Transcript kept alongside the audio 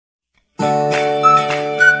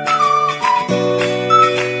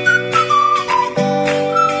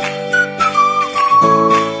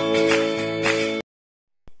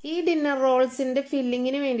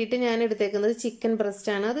ഫില്ലിങ്ങിന് വേണ്ടിയിട്ട് ഞാൻ എടുത്തേക്കുന്നത് ചിക്കൻ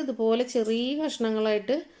ബ്രസ്റ്റാണ്. അത് ഇതുപോലെ ചെറിയ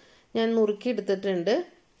കഷ്ണങ്ങളായിട്ട് ഞാൻ നുറുക്കി എടുത്തിട്ടുണ്ട്.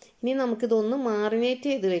 ഇനി നമുക്കിതൊന്ന് മാറിനേറ്റ്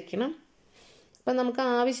ചെയ്ത് വെക്കണം. അപ്പം നമുക്ക്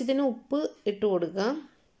ആവശ്യത്തിന് ഉപ്പ് ഇട്ട് കൊടുക്കാം.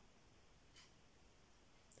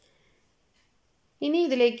 ഇനി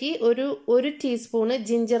ഇതിലേക്ക് ഒരു teaspoon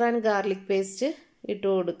ginger and garlic paste ഇട്ട്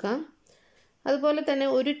കൊടുക്കാം. അതുപോലെ തന്നെ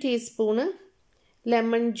 1 ടീസ്പൂണ്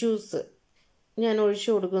ലെമൺ ജ്യൂസ് ഞാൻ ഒഴിച്ചു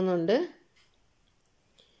കൊടുക്കുന്നുണ്ട്.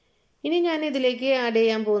 ഇനി ഞാൻ ഇതിലേക്ക് ആഡ്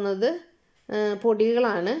ചെയ്യാൻ പോകുന്നത്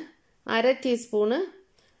പൊടികളാണ്. 1/2 ടീസ്പൂണ്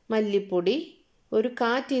മല്ലിപ്പൊടി,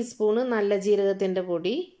 1/4 ടീസ്പൂണ് നല്ല ജീരകത്തിൻ്റെ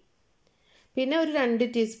പൊടി, പിന്നെ 2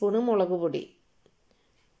 ടീസ്പൂണ് മുളക് പൊടി.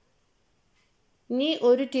 ഇനി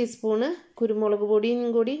 1 ടീസ്പൂണ് കുരുമുളക് പൊടിയും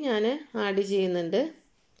കൂടി ഞാൻ ആഡ് ചെയ്യുന്നുണ്ട്.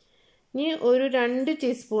 ഇനി 2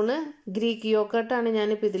 ടീസ്പൂണ് ഗ്രീക്ക് യോഗർട്ടാണ്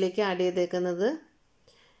ഞാനിപ്പോൾ ഇതിലേക്ക് ആഡ് ചെയ്തേക്കുന്നത്.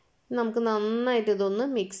 നമുക്ക് നന്നായിട്ട് ഇതൊന്ന്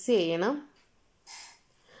മിക്സ് ചെയ്യണം.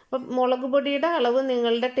 അപ്പം മുളക് പൊടിയുടെ അളവ്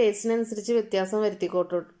നിങ്ങളുടെ ടേസ്റ്റിനനുസരിച്ച് വ്യത്യാസം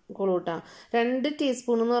വരുത്തിക്കോളൂട്ടാ. 2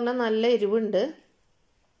 ടീസ്പൂൺ എന്ന് പറഞ്ഞാൽ നല്ല എരിവുണ്ട്.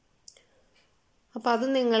 അപ്പോൾ അത്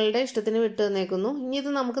നിങ്ങളുടെ ഇഷ്ടത്തിന് വിട്ട് തന്നേക്കുന്നു. ഇനി ഇത്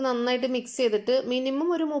നമുക്ക് നന്നായിട്ട് മിക്സ് ചെയ്തിട്ട് മിനിമം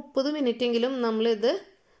ഒരു 30 മിനിറ്റെങ്കിലും നമ്മളിത്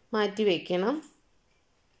മാറ്റി വയ്ക്കണം.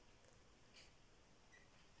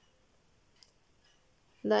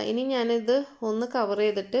 ഇനി ഞാനിത് ഒന്ന് കവർ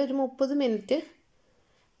ചെയ്തിട്ട് ഒരു 30 മിനിറ്റ്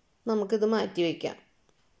നമുക്കിത് മാറ്റി വയ്ക്കാം.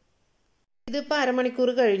 ഇതിപ്പോൾ അരമണിക്കൂർ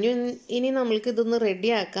കഴിഞ്ഞു. ഇനി നമ്മൾക്കിതൊന്ന്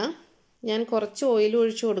റെഡിയാക്കാം. ഞാൻ കുറച്ച് ഓയിൽ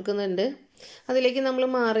ഒഴിച്ച് കൊടുക്കുന്നുണ്ട്. അതിലേക്ക് നമ്മൾ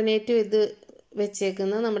മാറിനേറ്റ് ചെയ്ത്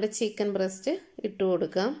വെച്ചേക്കുന്ന നമ്മുടെ ചിക്കൻ ബ്രസ്റ്റ് ഇട്ട്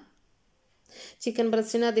കൊടുക്കാം. ചിക്കൻ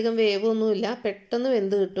ബ്രസ്റ്റിന് അധികം വേവൊന്നുമില്ല, പെട്ടെന്ന്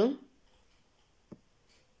വെന്ത് കിട്ടും.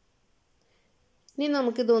 ഇനി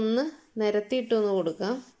നമുക്കിതൊന്ന് നിരത്തിയിട്ടൊന്ന്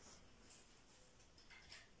കൊടുക്കാം.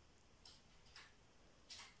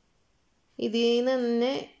 ഇതിൽ നിന്ന്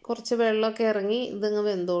തന്നെ കുറച്ച് വെള്ളമൊക്കെ ഇറങ്ങി ഇതങ്ങ്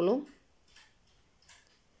വെന്തോളും.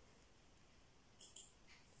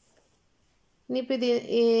 ഇനിയിപ്പോൾ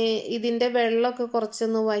ഇതിൻ്റെ വെള്ളമൊക്കെ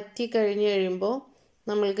കുറച്ചൊന്ന് വറ്റി കഴിഞ്ഞ് കഴിയുമ്പോൾ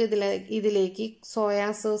നമ്മൾക്ക് ഇതിലേക്ക് സോയാ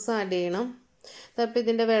സോസ് ആഡ് ചെയ്യണം. അപ്പോൾ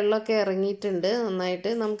ഇതിൻ്റെ വെള്ളമൊക്കെ ഇറങ്ങിയിട്ടുണ്ട്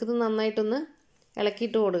നന്നായിട്ട്. നമുക്കിത് നന്നായിട്ടൊന്ന്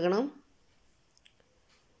ഇളക്കിയിട്ട് കൊടുക്കണം.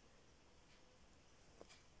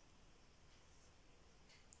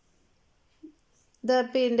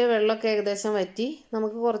 ഇതപ്പോൾ ഇതിൻ്റെ വെള്ളമൊക്കെ ഏകദേശം വറ്റി.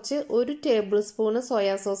 നമുക്ക് കുറച്ച് 1 ടേബിൾ സ്പൂണ്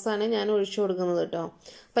സോയാ സോസാണ് ഞാൻ ഒഴിച്ചു കൊടുക്കുന്നത് കേട്ടോ.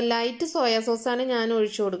 അപ്പം ലൈറ്റ് സോയാ സോസാണ് ഞാൻ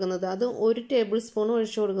ഒഴിച്ചു കൊടുക്കുന്നത്. അത് 1 ടേബിൾ സ്പൂൺ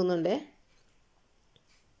ഒഴിച്ചു കൊടുക്കുന്നുണ്ട്.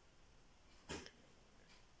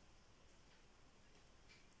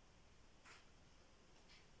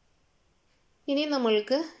 ഇനി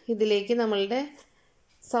നമ്മൾക്ക് ഇതിലേക്ക് നമ്മളുടെ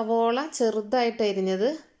സവോള ചെറുതായിട്ട് അരിഞ്ഞത്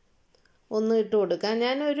ഒന്ന് ഇട്ട് കൊടുക്കാം.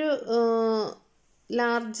 ഞാനൊരു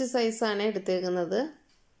ലാർജ് സൈസാണ് എടുത്തേക്കുന്നത്.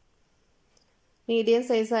 മീഡിയം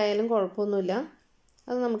സൈസ് ആയാലും കുഴപ്പമൊന്നുമില്ല.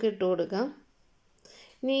 അത് നമുക്ക് ഇട്ട് കൊടുക്കാം.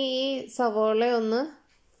 ഇനി ഈ സവോള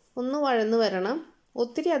ഒന്ന് വഴന്ന് വരണം.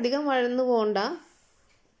 ഒത്തിരി അധികം വഴന്ന് പോകണ്ട,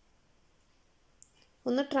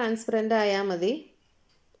 ഒന്ന് ട്രാൻസ്പെറൻ്റ് ആയാൽ മതി.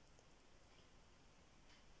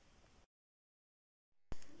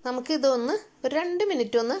 നമുക്കിതൊന്ന് ഒരു 2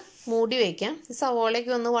 മിനിറ്റ് ഒന്ന് മൂടി വയ്ക്കാം.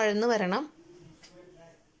 സവോളയൊക്കെ ഒന്ന് വഴന്ന് വരണം.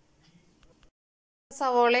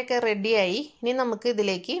 സവോളയൊക്കെ റെഡിയായി. ഇനി നമുക്ക്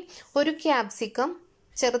ഇതിലേക്ക് 1 ക്യാപ്സിക്കം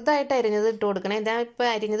ചെറുതായിട്ട് അരിഞ്ഞത് ഇട്ട് കൊടുക്കണം. ഇതാ ഇപ്പോൾ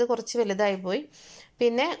അരിഞ്ഞത് കുറച്ച് വലുതായിപ്പോയി.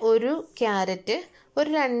 പിന്നെ 1 ക്യാരറ്റ്,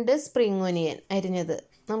 2 സ്പ്രിംഗ് ഒനിയൻ അരിഞ്ഞത്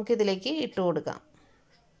നമുക്കിതിലേക്ക് ഇട്ട് കൊടുക്കാം.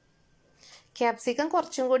 ക്യാപ്സിക്കം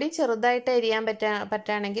കുറച്ചും കൂടി ചെറുതായിട്ട് അരിയാൻ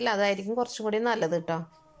പറ്റുകയാണെങ്കിൽ അതായിരിക്കും കുറച്ചും കൂടി നല്ലത് കേട്ടോ.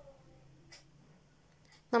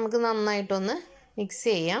 നമുക്ക് നന്നായിട്ടൊന്ന് മിക്സ്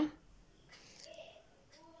ചെയ്യാം.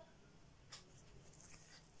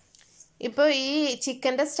 ഇപ്പോൾ ഈ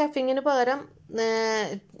ചിക്കൻ്റെ സ്റ്റഫിങ്ങിന് പകരം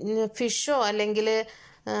ഫിഷോ അല്ലെങ്കിൽ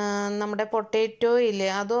നമ്മുടെ പൊട്ടാറ്റോ ഇല്ലേ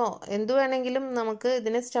അതോ എന്ത് വേണമെങ്കിലും നമുക്ക്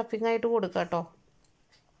ഇതിന് സ്റ്റഫിംഗ് ആയിട്ട് കൊടുക്കാം കേട്ടോ.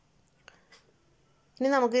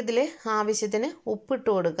 ഇനി നമുക്ക് ഇതിൽ ആവശ്യത്തിന് ഉപ്പിട്ട്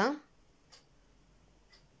കൊടുക്കാം.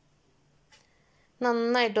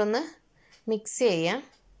 നന്നായിട്ടൊന്ന് മിക്സ് ചെയ്യാം.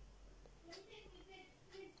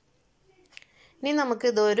 ഇനി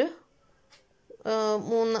നമുക്കിതൊരു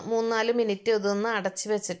 3-4 മിനിറ്റ് ഇതൊന്ന് അടച്ച്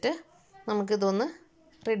വെച്ചിട്ട് നമുക്കിതൊന്ന്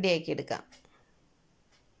റെഡിയാക്കി എടുക്കാം.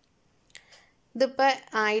 ഇതിപ്പോൾ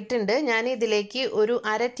ആയിട്ടുണ്ട്. ഞാൻ ഇതിലേക്ക്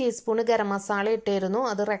 1/2 ടീസ്പൂണ് ഗരം മസാല ഇട്ടിരുന്നു.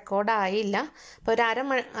 അത് റെക്കോർഡായില്ല. അപ്പോൾ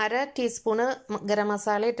 1/2 ടീസ്പൂണ് ഗരം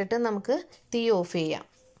മസാല ഇട്ടിട്ട് നമുക്ക് തീ ഓഫ് ചെയ്യാം.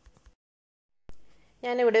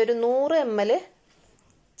 ഞാനിവിടെ ഒരു 100 ml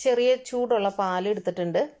ചെറിയ ചൂടുള്ള പാൽ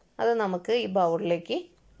എടുത്തിട്ടുണ്ട്. അത് നമുക്ക് ഈ ബൗളിലേക്ക്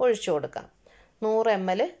ഒഴിച്ചു കൊടുക്കാം. 100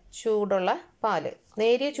 ml ചൂടുള്ള പാല്,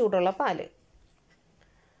 നേരിയ ചൂടുള്ള പാല്.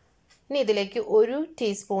 ഇനി ഇതിലേക്ക് 1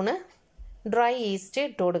 ടീസ്പൂണ് ഡ്രൈ ഈസ്റ്റ്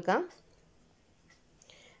ഇട്ട് കൊടുക്കാം.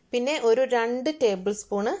 പിന്നെ 2 ടേബിൾ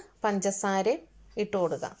സ്പൂണ് പഞ്ചസാര ഇട്ട്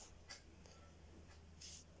കൊടുക്കാം.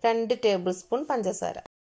 2 ടേബിൾ സ്പൂൺ പഞ്ചസാര.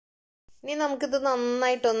 ഇനി നമുക്കിത്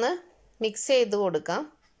നന്നായിട്ടൊന്ന് മിക്സ് ചെയ്ത് കൊടുക്കാം.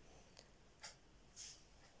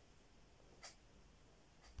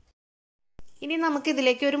 ഇനി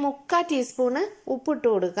നമുക്കിതിലേക്ക് ഒരു 3/4 ടീസ്പൂണ് ഉപ്പിട്ട്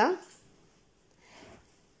കൊടുക്കാം.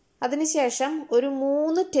 അതിനുശേഷം ഒരു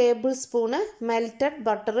 3 ടേബിൾ സ്പൂണ് മെൽറ്റഡ്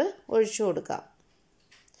ബട്ടർ ഒഴിച്ചു കൊടുക്കാം.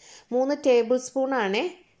 3 ടേബിൾ സ്പൂണാണ്,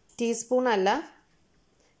 ടീസ്പൂൺ അല്ല.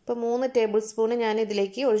 ഇപ്പോൾ 3 ടേബിൾ സ്പൂണ് ഞാൻ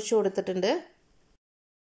ഇതിലേക്ക് ഒഴിച്ചു കൊടുത്തിട്ടുണ്ട്.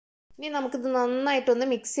 ഇനി നമുക്കിത് നന്നായിട്ടൊന്ന്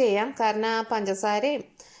മിക്സ് ചെയ്യാം. കാരണം ആ പഞ്ചസാരയും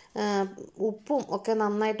ഉപ്പും ഒക്കെ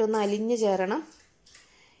നന്നായിട്ടൊന്ന് അലിഞ്ഞു ചേരണം.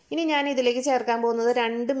 ഇനി ഞാൻ ഇതിലേക്ക് ചേർക്കാൻ പോകുന്നത്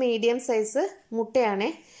 2 മീഡിയം സൈസ് മുട്ടയാണ്.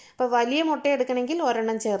 അപ്പോൾ വലിയ മുട്ട എടുക്കണമെങ്കിൽ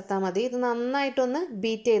ഒരെണ്ണം ചേർത്താൽ മതി. ഇത് നന്നായിട്ടൊന്ന്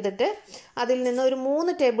ബീറ്റ് ചെയ്തിട്ട് അതിൽ നിന്ന് ഒരു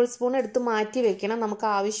 3 ടേബിൾ സ്പൂൺ എടുത്ത് മാറ്റി വെക്കണം. നമുക്ക്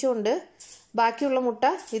ആവശ്യമുണ്ട്. ബാക്കിയുള്ള മുട്ട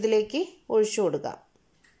ഇതിലേക്ക് ഒഴിച്ചു കൊടുക്കാം.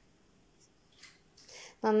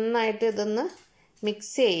 നന്നായിട്ട് ഇതൊന്ന്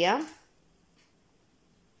മിക്സ് ചെയ്യാം.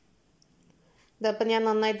 ഇതപ്പോൾ ഞാൻ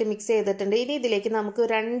നന്നായിട്ട് മിക്സ് ചെയ്തിട്ടുണ്ട്. ഇനി ഇതിലേക്ക് നമുക്ക്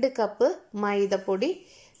 2 കപ്പ് മൈദപ്പൊടി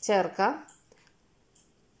ചേർക്കാം.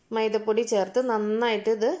 മൈദപ്പൊടി ചേർത്ത് നന്നായിട്ട്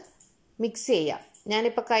ഇത് മിക്സ് ചെയ്യാം.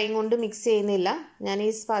 ഞാനിപ്പോൾ കൈ കൊണ്ട് മിക്സ് ചെയ്യുന്നില്ല, ഞാൻ ഈ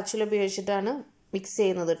സ്പാച്ചുല ഉപയോഗിച്ചിട്ടാണ് മിക്സ്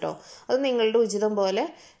ചെയ്യുന്നത് കേട്ടോ. അത് നിങ്ങളുടെ ഉചിതം പോലെ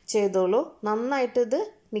ചെയ്തോളൂ. നന്നായിട്ട് ഇത്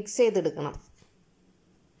മിക്സ് ചെയ്തെടുക്കണം.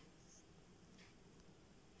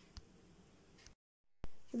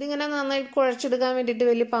 ഇതിങ്ങനെ നന്നായിട്ട് കുഴച്ചെടുക്കാൻ വേണ്ടിയിട്ട്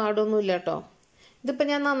വലിയ പാടൊന്നുമില്ല കേട്ടോ. ഇതിപ്പോൾ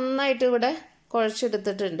ഞാൻ നന്നായിട്ട് ഇവിടെ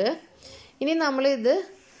കുഴച്ചെടുത്തിട്ടുണ്ട്. ഇനി നമ്മളിത്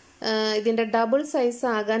ഇതിൻ്റെ ഡബിൾ സൈസ്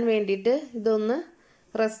ആകാൻ വേണ്ടിയിട്ട് ഇതൊന്ന്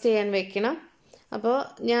റെസ്റ്റ് ചെയ്യാൻ വെക്കണം. അപ്പോൾ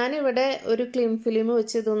ഞാനിവിടെ ഒരു ക്ലിം ഫിലിം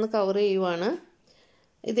വെച്ച് ഇതൊന്ന് കവർ ചെയ്യുവാണ്.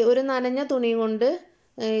 ഇത് ഒരു നനഞ്ഞ തുണി കൊണ്ട്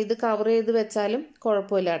ഇത് കവർ ചെയ്ത് വെച്ചാലും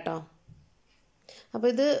കുഴപ്പമില്ല കേട്ടോ. അപ്പോൾ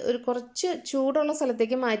ഇത് ഒരു കുറച്ച് ചൂടുള്ള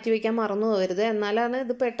സ്ഥലത്തേക്ക് മാറ്റി വയ്ക്കാൻ മറന്നു പോകരുത്. എന്നാലാണ്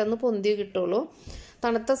ഇത് പെട്ടെന്ന് പൊന്തി കിട്ടുള്ളൂ.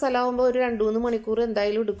 തണുത്ത സ്ഥലമാകുമ്പോൾ ഒരു 2-3 മണിക്കൂർ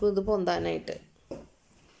എന്തായാലും എടുക്കും ഇത് പൊന്താനായിട്ട്.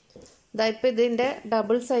 ഇതായിപ്പോൾ ഇതിൻ്റെ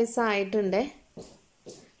ഡബിൾ സൈസ് ആയിട്ടുണ്ട്.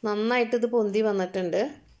 നന്നായിട്ട് ഇത് പൊന്തി വന്നിട്ടുണ്ട്.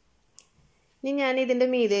 ഇനി ഞാൻ ഇതിൻ്റെ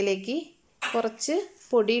മീതയിലേക്ക് കുറച്ച്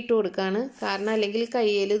പൊടി ഇട്ട് കൊടുക്കുകയാണ്. കാരണം അല്ലെങ്കിൽ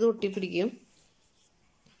കയ്യിൽ ഇത് ഒട്ടിപ്പിടിക്കും.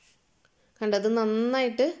 കണ്ടത്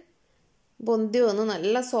നന്നായിട്ട് പൊന്തി വന്നു,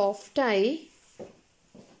 നല്ല സോഫ്റ്റായി.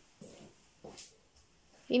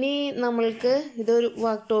 ഇനി നമ്മൾക്ക് ഇതൊരു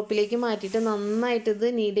വർക്ക് ടോപ്പിലേക്ക് മാറ്റിയിട്ട് നന്നായിട്ട് ഇത്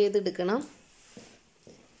നീഡ് ചെയ്തെടുക്കണം.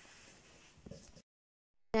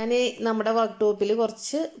 ഞാൻ നമ്മുടെ വർക്ക് ടോപ്പിൽ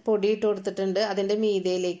കുറച്ച് പൊടി ഇട്ട് കൊടുത്തിട്ടുണ്ട്. അതിൻ്റെ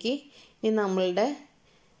മീതയിലേക്ക് ഇനി നമ്മളുടെ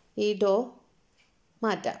ഈ ഡോ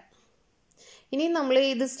മാറ്റാം. ഇനി നമ്മൾ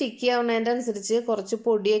ഇത് സ്റ്റിക്കി ആവുന്നതിൻ്റെ അനുസരിച്ച് കുറച്ച്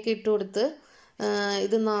പൊടിയൊക്കെ ഇട്ട് കൊടുത്ത്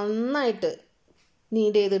ഇത് നന്നായിട്ട്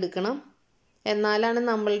നീഡ് ചെയ്തെടുക്കണം. എന്നാലാണ്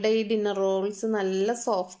നമ്മളുടെ ഈ ഡിന്നർ റോൾസ് നല്ല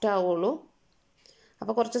സോഫ്റ്റ് ആവുള്ളൂ.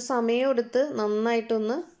 അപ്പോൾ കുറച്ച് സമയം എടുത്ത്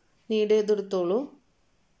നന്നായിട്ടൊന്ന് നീഡ് ചെയ്തെടുത്തോളൂ.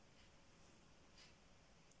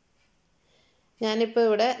 ഞാനിപ്പോൾ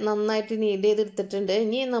ഇവിടെ നന്നായിട്ട് നീഡ് ചെയ്തെടുത്തിട്ടുണ്ട്.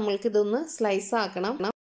 ഇനി നമ്മൾക്കിതൊന്ന് സ്ലൈസ് ആക്കണം.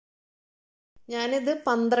 ഞാനിത്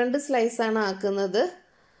 12 സ്ലൈസാണ് ആക്കുന്നത്.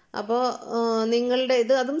 അപ്പോൾ നിങ്ങളുടെ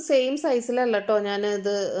ഇത് അതും സെയിം സൈസിലല്ല കേട്ടോ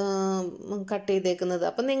ഞാനിത് കട്ട് ചെയ്തേക്കുന്നത്.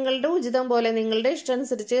 അപ്പം നിങ്ങളുടെ ഉചിതം പോലെ നിങ്ങളുടെ ഇഷ്ടം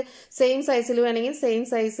അനുസരിച്ച് സെയിം സൈസിൽ വേണമെങ്കിൽ സെയിം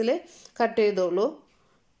സൈസിൽ കട്ട് ചെയ്തോളൂ.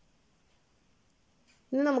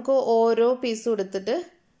 ഇനി നമുക്ക് ഓരോ പീസും എടുത്തിട്ട്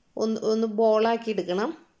ഒന്ന് ബോളാക്കി എടുക്കണം.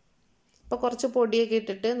 അപ്പോൾ കുറച്ച് പൊടിയൊക്കെ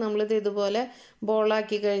ഇട്ടിട്ട് നമ്മളിത് ഇതുപോലെ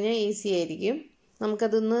ബോളാക്കി കഴിഞ്ഞാൽ ഈസി ആയിരിക്കും.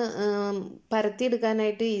 നമുക്കതൊന്ന്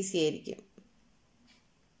പരത്തിയെടുക്കാനായിട്ട് ഈസി ആയിരിക്കും.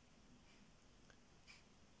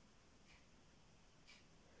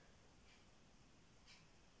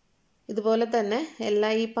 ഇതുപോലെ തന്നെ എല്ലാ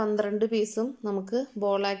ഈ 12 പീസും നമുക്ക്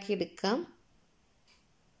ബോളാക്കി എടുക്കാം.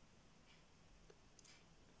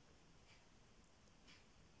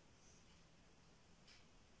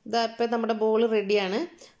 ഇതാപ്പോൾ നമ്മുടെ ബോൾ റെഡിയാണ്.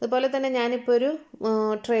 അതുപോലെ തന്നെ ഞാനിപ്പോൾ ഒരു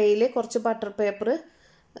ട്രേയിൽ കുറച്ച് ബട്ടർ പേപ്പർ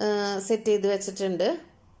സെറ്റ് ചെയ്ത് വെച്ചിട്ടുണ്ട്.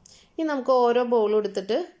 ഇനി നമുക്ക് ഓരോ ബോളും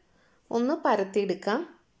എടുത്തിട്ട് ഒന്ന് പരത്തിയെടുക്കാം.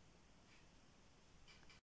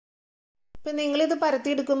 ഇപ്പം നിങ്ങളിത്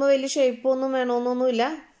പരത്തിയെടുക്കുമ്പോൾ വലിയ ഷേപ്പൊന്നും വേണമെന്നൊന്നുമില്ല.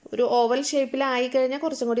 ഒരു ഓവൽ ഷേപ്പിലായി കഴിഞ്ഞാൽ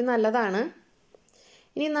കുറച്ചും കൂടി നല്ലതാണ്.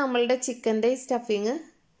 ഇനി നമ്മളുടെ ചിക്കൻ്റെ സ്റ്റഫിങ്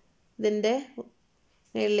ഇതിൻ്റെ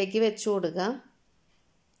മുകളിലേക്ക് വെച്ച് കൊടുക്കാം.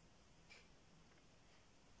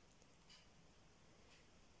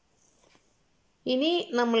 ഇനി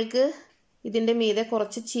നമ്മൾക്ക് ഇതിൻ്റെ മീതെ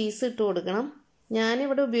കുറച്ച് ചീസ് ഇട്ട് കൊടുക്കണം.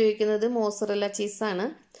 ഞാനിവിടെ ഉപയോഗിക്കുന്നത് മോസറല്ല ചീസാണ്.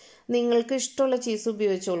 നിങ്ങൾക്ക് ഇഷ്ടമുള്ള ചീസ്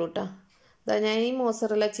ഉപയോഗിച്ചോളൂ കേട്ടോ. അതാ ഞാൻ ഈ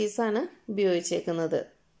മോസറല്ല ചീസാണ് ഉപയോഗിച്ചേക്കുന്നത്.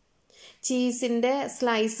 ചീസിൻ്റെ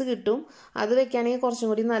സ്ലൈസ് കിട്ടും. അത് വെക്കുകയാണെങ്കിൽ കുറച്ചും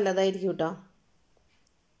കൂടി നല്ലതായിരിക്കും കേട്ടോ.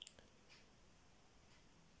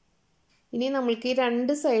 ഇനി നമ്മൾക്ക് ഈ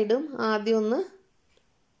 2 സൈഡും ആദ്യം ഒന്ന്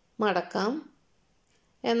മടക്കാം.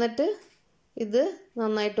 എന്നിട്ട് ഇത്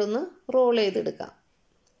നന്നായിട്ടൊന്ന് റോൾ ചെയ്തെടുക്കാം.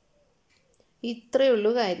 ഇത്രയേ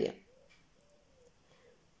ഉള്ളൂ കാര്യം.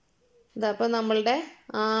 ഇതപ്പോൾ നമ്മളുടെ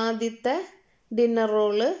ആദ്യത്തെ ഡിന്നർ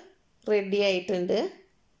റോള് റെഡി ആയിട്ടുണ്ട്.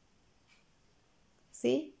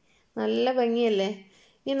 സി നല്ല ഭംഗിയല്ലേ?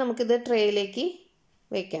 ഇനി നമുക്കിത് ട്രേയിലേക്ക്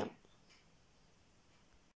വെക്കാം.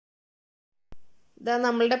 ഇതാ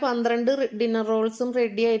നമ്മളുടെ 12 ഡിന്നർ റോൾസും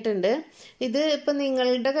റെഡി ആയിട്ടുണ്ട്. ഇത് ഇപ്പം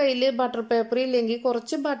നിങ്ങളുടെ കയ്യിൽ ബട്ടർ പേപ്പർ ഇല്ലെങ്കിൽ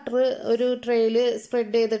കുറച്ച് ബട്ടർ ഒരു ട്രേയിൽ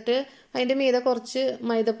സ്പ്രെഡ് ചെയ്തിട്ട് അതിൻ്റെ മീതെ കുറച്ച്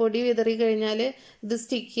മൈദപ്പൊടി വിതറി കഴിഞ്ഞാൽ ഇത്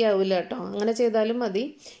സ്റ്റിക്കി ആവില്ല കേട്ടോ. അങ്ങനെ ചെയ്താലും മതി.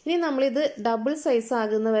 ഇനി നമ്മളിത് ഡബിൾ സൈസ്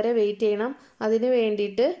ആകുന്നവരെ വെയിറ്റ് ചെയ്യണം. അതിന്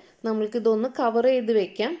വേണ്ടിയിട്ട് നമ്മൾക്കിതൊന്ന് കവർ ചെയ്ത്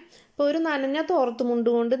വെക്കാം. ഇപ്പോൾ ഒരു നനഞ്ഞ തോർത്തുമുണ്ട്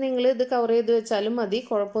കൊണ്ട് നിങ്ങൾ ഇത് കവർ ചെയ്ത് വെച്ചാലും മതി,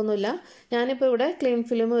 കുഴപ്പമൊന്നുമില്ല. ഞാനിപ്പോൾ ഇവിടെ ക്ലീൻ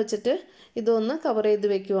ഫിലിം വെച്ചിട്ട് ഇതൊന്ന് കവർ ചെയ്ത്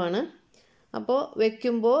വെക്കുവാണ്. അപ്പോൾ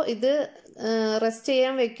വെക്കുമ്പോൾ ഇത് റെസ്റ്റ്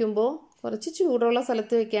ചെയ്യാൻ വെക്കുമ്പോൾ കുറച്ച് ചൂടുള്ള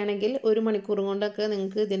സ്ഥലത്ത് വെക്കുകയാണെങ്കിൽ 1 മണിക്കൂർ കൊണ്ടൊക്കെ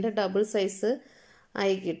നിങ്ങൾക്ക് ഇതിൻ്റെ ഡബിൾ സൈസ്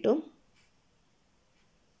ആയി കിട്ടും.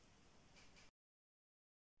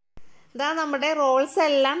 ഇതാ നമ്മുടെ റോൾസ്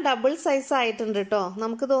എല്ലാം ഡബിൾ സൈസ് ആയിട്ടുണ്ട് കേട്ടോ.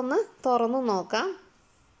 നമുക്കിതൊന്ന് തുറന്ന് നോക്കാം.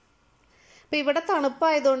 അപ്പം ഇവിടെ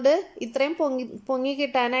തണുപ്പായതുകൊണ്ട് ഇത്രയും പൊങ്ങി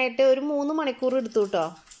കിട്ടാനായിട്ട് ഒരു 3 മണിക്കൂർ എടുത്തു കേട്ടോ.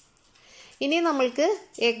 ഇനി നമ്മൾക്ക്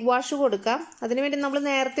എഗ് വാഷ് കൊടുക്കാം. അതിനുവേണ്ടി നമ്മൾ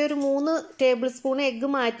നേരത്തെ ഒരു 3 ടേബിൾ സ്പൂൺ എഗ്ഗ്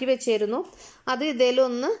മാറ്റി വെച്ചിരുന്നു. അത്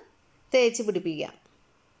ഇതിലൊന്ന് തേച്ച് പിടിപ്പിക്കാം.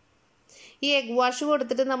 ഈ എഗ് വാഷ്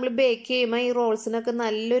കൊടുത്തിട്ട് നമ്മൾ ബേക്ക് ചെയ്യുമ്പോൾ ഈ റോൾസിനൊക്കെ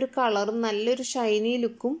നല്ലൊരു കളറും നല്ലൊരു ഷൈനി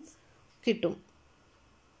ലുക്കും കിട്ടും.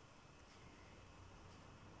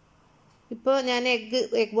 ഇപ്പോൾ ഞാൻ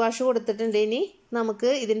എഗ് വാഷ് കൊടുത്തിട്ടുണ്ട്. ഇനി നമുക്ക്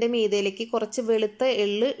ഇതിൻ്റെ മീതയിലേക്ക് കുറച്ച് വെളുത്ത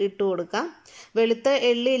എള്ള് ഇട്ട് കൊടുക്കാം. വെളുത്ത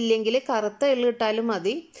എള്ള് ഇല്ലെങ്കിൽ കറുത്ത എള്ള് ഇട്ടാലും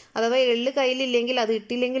മതി. അഥവാ എള്ള് കയ്യിലില്ലെങ്കിൽ അത്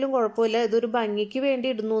ഇട്ടില്ലെങ്കിലും കുഴപ്പമില്ല. ഇതൊരു ഭംഗിക്ക് വേണ്ടി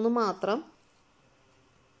ഇടുന്നു എന്ന് മാത്രം.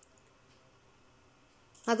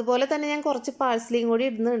 അതുപോലെ തന്നെ ഞാൻ കുറച്ച് പാഴ്സ്ലിയും കൂടി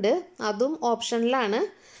ഇടുന്നുണ്ട്. അതും ഓപ്ഷനിലാണ്.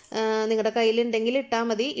 നിങ്ങളുടെ കയ്യിലുണ്ടെങ്കിൽ ഇട്ടാൽ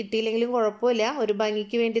മതി, ഇട്ടില്ലെങ്കിലും കുഴപ്പമില്ല. ഒരു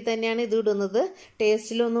ഭംഗിക്ക് വേണ്ടി തന്നെയാണ് ഇത് ഇടുന്നത്.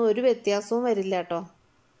 ടേസ്റ്റിലൊന്നും ഒരു വ്യത്യാസവും വരില്ല കേട്ടോ.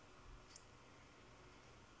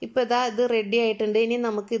 ഇപ്പോൾ ഇതാ ഇത് റെഡി ആയിട്ടുണ്ട്. ഇനി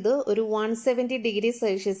നമുക്കിത് ഒരു 170 ഡിഗ്രി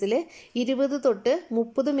സെൽഷ്യസിൽ 20 തൊട്ട്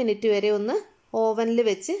 30 മിനിറ്റ് വരെ ഒന്ന് ഓവനിൽ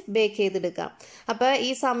വെച്ച് ബേക്ക് ചെയ്തെടുക്കാം. അപ്പോൾ ഈ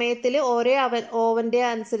സമയത്തിൽ ഓരോ ഓവൻ്റെ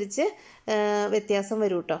അനുസരിച്ച് വ്യത്യാസം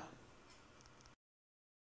വരും കേട്ടോ.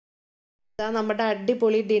 നമ്മുടെ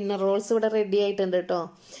അടിപൊളി ഡിന്നർ റോൾസ് ഇവിടെ റെഡി ആയിട്ടുണ്ട് കേട്ടോ.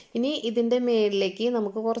 ഇനി ഇതിൻ്റെ മേളിലേക്ക്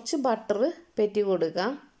നമുക്ക് കുറച്ച് ബട്ടർ പെറ്റി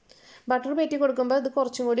കൊടുക്കാം. ബട്ടർ പെറ്റി കൊടുക്കുമ്പോൾ ഇത്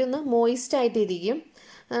കുറച്ചും കൂടി ഒന്ന് മോയിസ്റ്റ് ആയിട്ടിരിക്കും.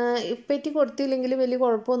 പെറ്റി കൊടുത്തില്ലെങ്കിലും വലിയ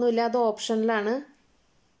കുഴപ്പമൊന്നുമില്ല. അത് ഓപ്ഷനിലാണ്.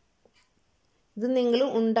 ഇത് നിങ്ങൾ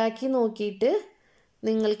ഉണ്ടാക്കി നോക്കിയിട്ട്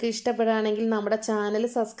നിങ്ങൾക്ക് ഇഷ്ടപ്പെടുകയാണെങ്കിൽ നമ്മുടെ ചാനൽ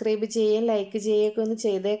സബ്സ്ക്രൈബ് ചെയ്യുകയും ലൈക്ക് ചെയ്യുകയൊക്കെ ഒന്ന്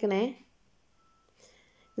ചെയ്തേക്കണേ.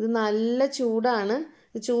 ഇത് നല്ല ചൂടാണ്.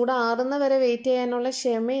 ഇത് ചൂടാറുന്ന വരെ വെയിറ്റ് ചെയ്യാനുള്ള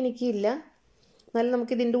ക്ഷമ എനിക്കില്ല. എന്നാലും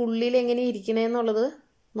നമുക്കിതിൻ്റെ ഉള്ളിൽ എങ്ങനെ ഇരിക്കണേന്നുള്ളത്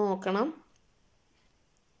നോക്കണം.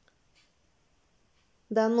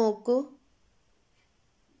 ഇതാ നോക്കൂ,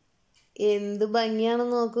 എന്ത്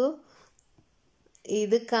ഭംഗിയാണെന്ന് നോക്കൂ.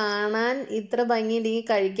 ഇത് കാണാൻ ഇത്ര ഭംഗിയുണ്ടെങ്കിൽ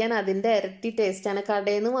കഴിക്കാൻ അതിൻ്റെ ഇരട്ടി ടേസ്റ്റാണ്.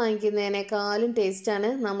 കടയിൽ നിന്ന് വാങ്ങിക്കുന്നതിനേക്കാളും ടേസ്റ്റാണ്.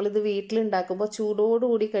 നമ്മളിത് വീട്ടിലുണ്ടാക്കുമ്പോൾ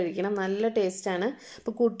ചൂടോടുകൂടി കഴിക്കണം. നല്ല ടേസ്റ്റാണ്.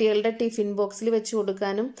 ഇപ്പോൾ കുട്ടികളുടെ ടിഫിൻ ബോക്സിൽ വെച്ച്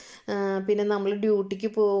കൊടുക്കാനും പിന്നെ നമ്മൾ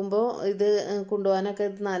ഡ്യൂട്ടിക്ക് പോകുമ്പോൾ ഇത് കൊണ്ടുപോകാനൊക്കെ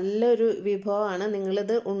നല്ലൊരു വിഭവമാണ്.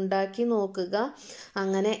 നിങ്ങളിത് ഉണ്ടാക്കി നോക്കുക,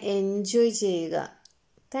 അങ്ങനെ എൻജോയ് ചെയ്യുക.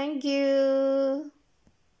 Thank you.